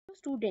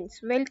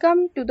Students,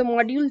 welcome to the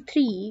module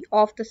 3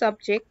 of the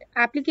subject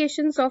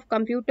Applications of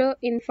Computer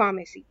in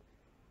Pharmacy.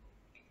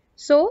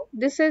 So,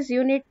 this is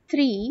unit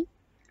 3,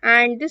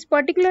 and this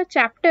particular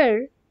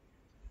chapter,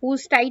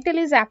 whose title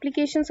is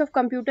Applications of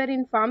Computer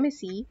in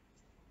Pharmacy,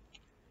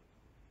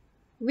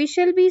 we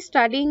shall be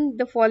studying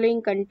the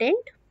following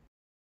content.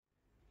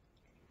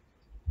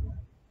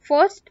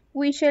 First,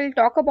 we shall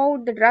talk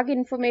about the drug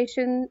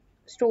information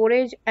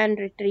storage and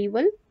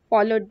retrieval,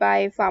 followed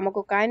by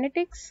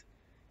pharmacokinetics,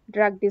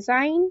 drug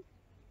design,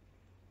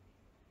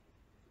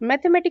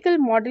 mathematical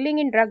modeling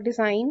in drug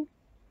design.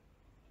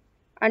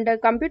 Under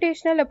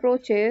computational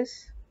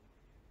approaches,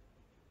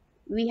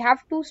 we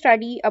have to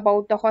study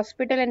about the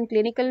hospital and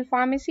clinical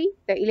pharmacy,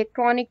 the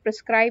electronic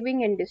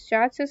prescribing and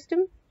discharge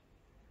system,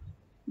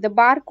 the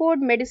barcode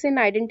medicine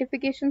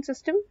identification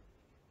system,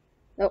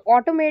 the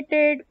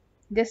automated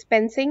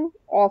dispensing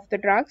of the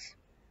drugs,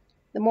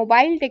 the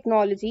mobile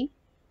technology,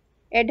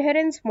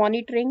 adherence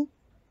monitoring,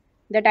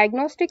 the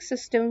diagnostic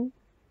system,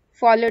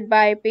 followed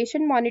by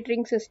patient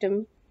monitoring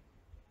system,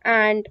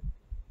 and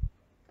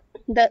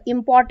the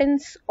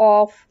importance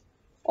of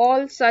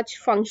all such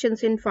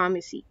functions in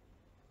pharmacy.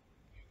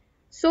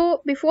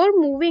 So before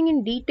moving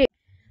in detail,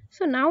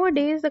 so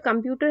nowadays the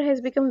computer has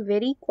become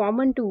very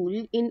common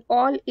tool in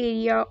all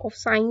area of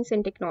science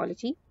and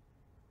technology.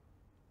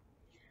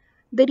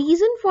 The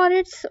reason for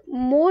its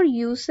more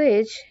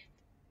usage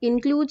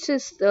includes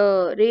is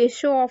the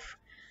ratio of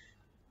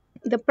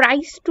the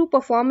price to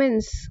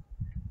performance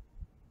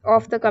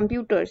of the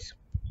computers.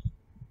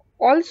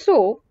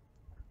 Also,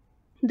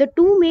 the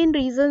two main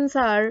reasons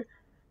are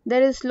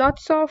there is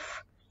lots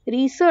of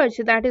research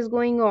that is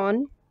going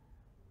on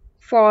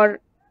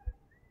for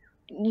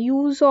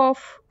use of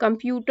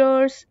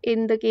computers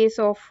in the case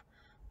of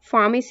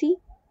pharmacy,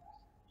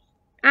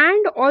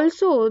 and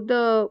also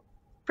the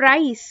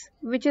price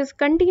which is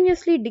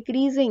continuously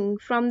decreasing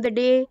from the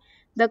day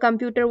the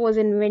computer was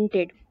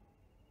invented.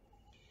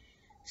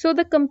 So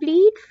the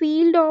complete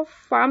field of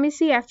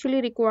pharmacy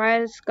actually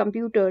requires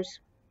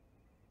computers.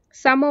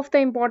 Some of the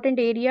important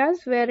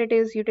areas where it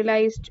is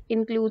utilized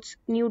includes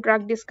new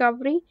drug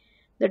discovery,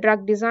 the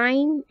drug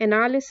design,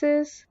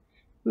 analysis,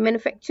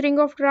 manufacturing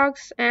of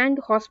drugs, and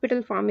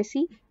hospital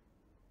pharmacy.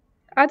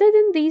 Other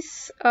than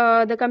these,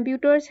 the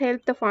computers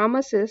help the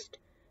pharmacist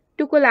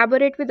to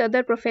collaborate with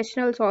other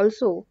professionals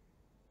also,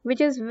 which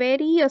is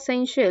very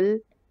essential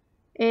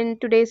in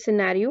today's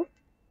scenario.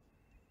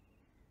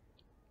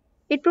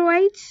 It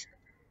provides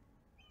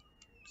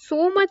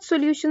so much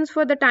solutions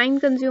for the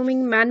time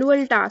consuming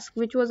manual task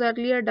which was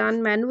earlier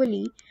done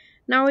manually.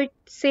 Now it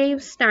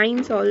saves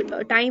time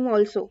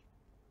also.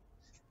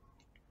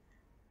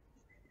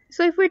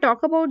 So if we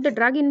talk about the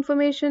drug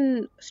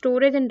information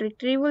storage and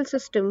retrieval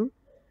system,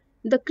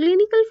 the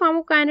clinical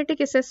pharmacokinetic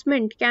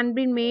assessment can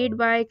be made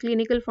by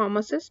clinical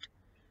pharmacist.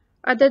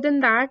 Other than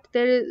that,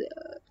 they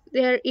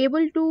are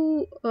able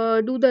to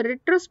do the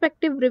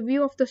retrospective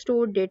review of the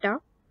stored data,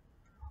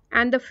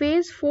 and the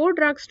phase 4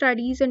 drug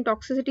studies and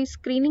toxicity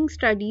screening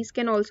studies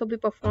can also be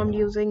performed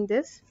using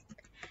this.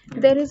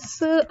 There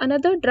is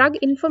another drug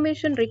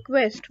information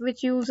request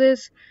which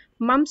uses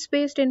mumps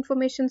based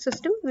information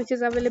system, which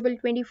is available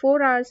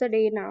 24 hours a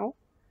day now.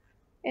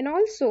 And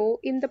also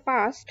in the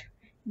past,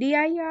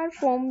 dir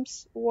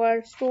forms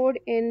were stored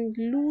in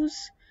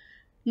loose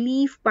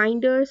leaf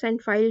binders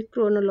and filed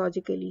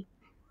chronologically.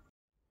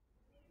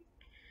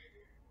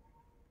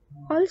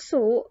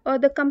 Also,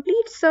 the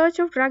complete search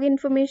of drug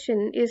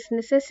information is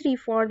necessary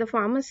for the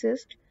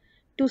pharmacist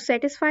to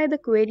satisfy the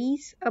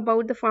queries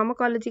about the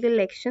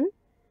pharmacological action,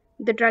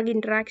 the drug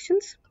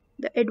interactions,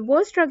 the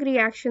adverse drug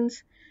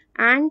reactions,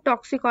 and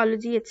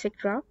toxicology,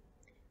 etc.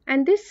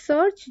 And this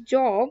search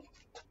job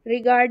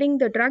regarding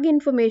the drug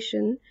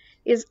information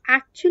is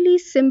actually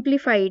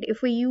simplified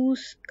if we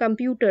use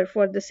computer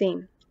for the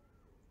same.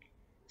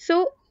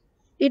 So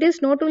it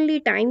is not only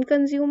time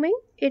consuming,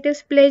 it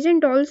is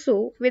pleasant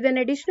also, with an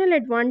additional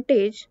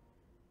advantage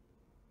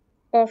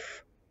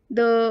of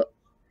the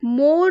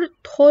more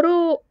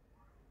thorough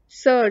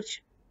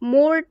search,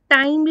 more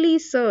timely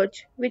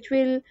search, which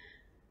will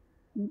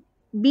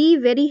be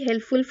very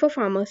helpful for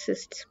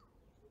pharmacists.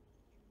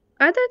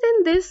 Other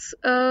than this,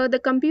 the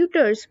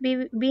computers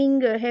being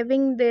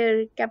having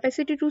their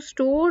capacity to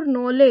store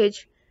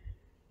knowledge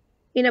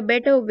in a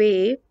better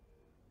way,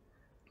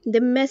 the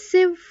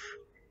massive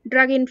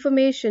drug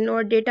information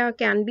or data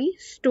can be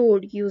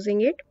stored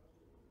using it.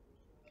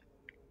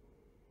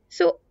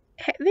 So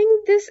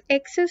having this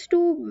access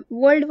to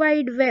world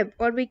wide web,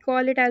 or we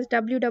call it as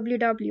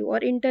www,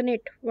 or internet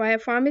via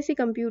pharmacy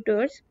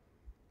computers,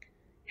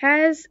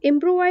 has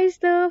improvised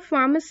the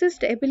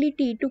pharmacist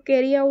ability to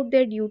carry out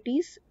their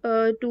duties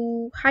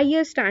to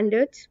higher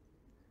standards.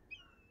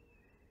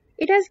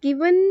 It has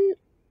given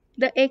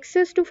the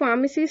access to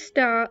pharmacy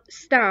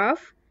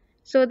staff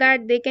so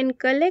that they can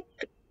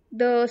collect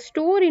the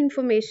store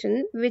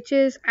information which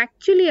is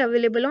actually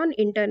available on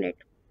internet.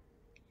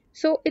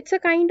 So it's a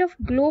kind of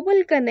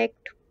global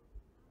connect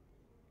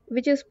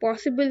which is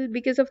possible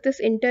because of this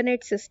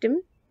internet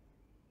system.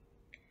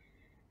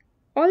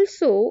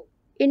 Also,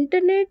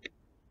 internet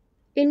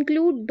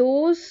include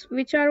those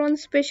which are on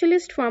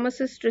specialist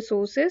pharmacist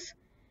resources.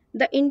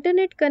 The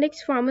internet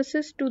connects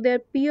pharmacists to their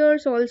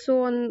peers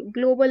also on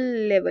global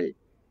level.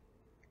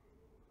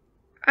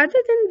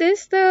 Other than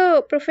this,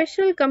 the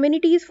professional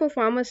communities for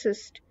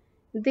pharmacists,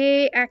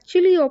 they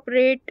actually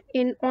operate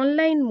in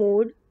online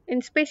mode,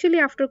 and especially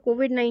after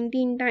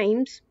COVID-19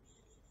 times,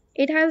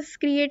 it has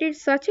created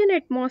such an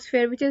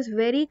atmosphere which is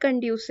very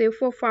conducive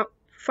for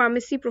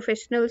pharmacy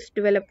professionals'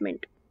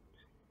 development.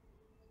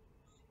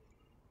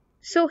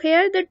 So,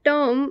 here the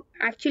term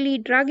actually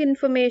drug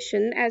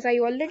information, as I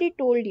already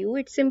told you,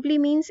 it simply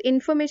means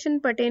information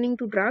pertaining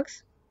to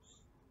drugs.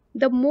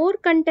 The more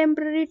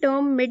contemporary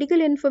term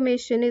medical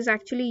information is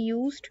actually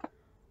used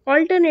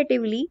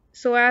alternatively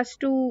so as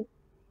to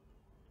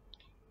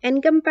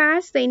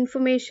encompass the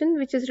information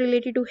which is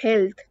related to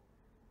health,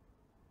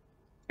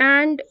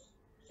 and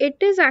it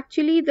is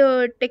actually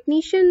the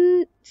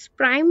technician's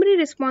primary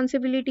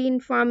responsibility in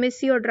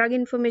pharmacy or drug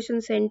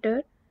information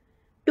center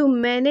to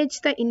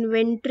manage the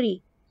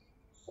inventory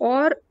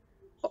or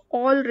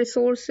all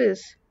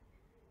resources,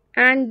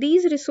 and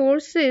these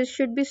resources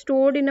should be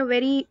stored in a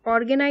very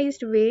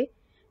organized way,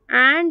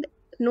 and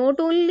not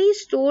only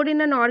stored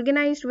in an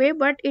organized way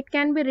but it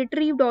can be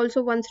retrieved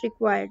also once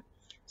required.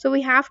 So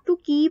we have to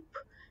keep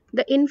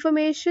the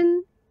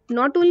information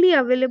not only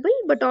available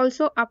but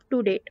also up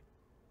to date.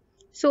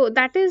 So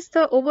that is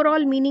the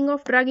overall meaning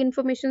of drug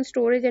information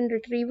storage and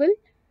retrieval.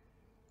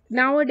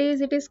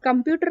 Nowadays it is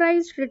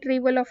computerized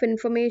retrieval of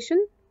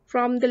information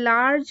from the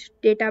large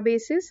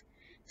databases,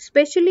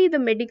 especially the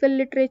medical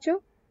literature,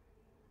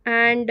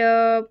 and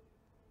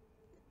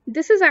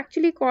this is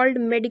actually called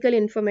medical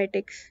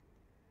informatics.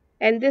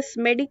 And this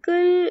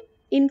medical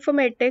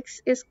informatics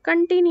is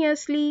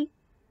continuously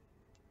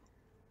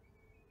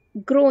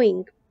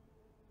growing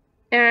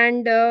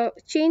and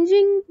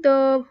changing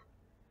the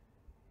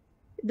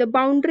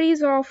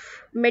boundaries of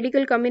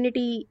medical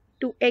community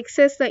to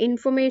access the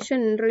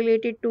information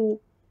related to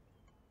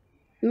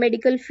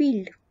medical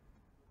field.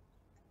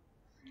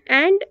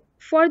 And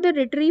for the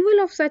retrieval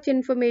of such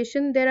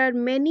information, there are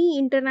many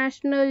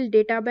international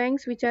data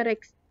banks which are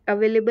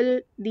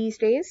available these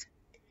days.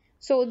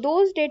 So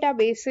those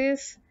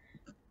databases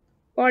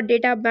or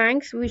data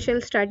banks we shall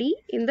study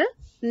in the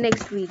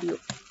next video.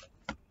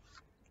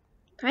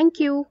 Thank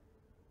you.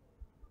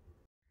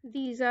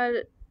 These are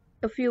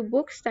a few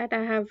books that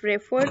I have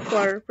referred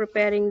for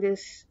preparing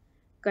this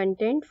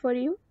content for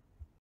you.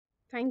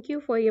 Thank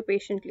you for your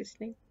patient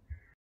listening.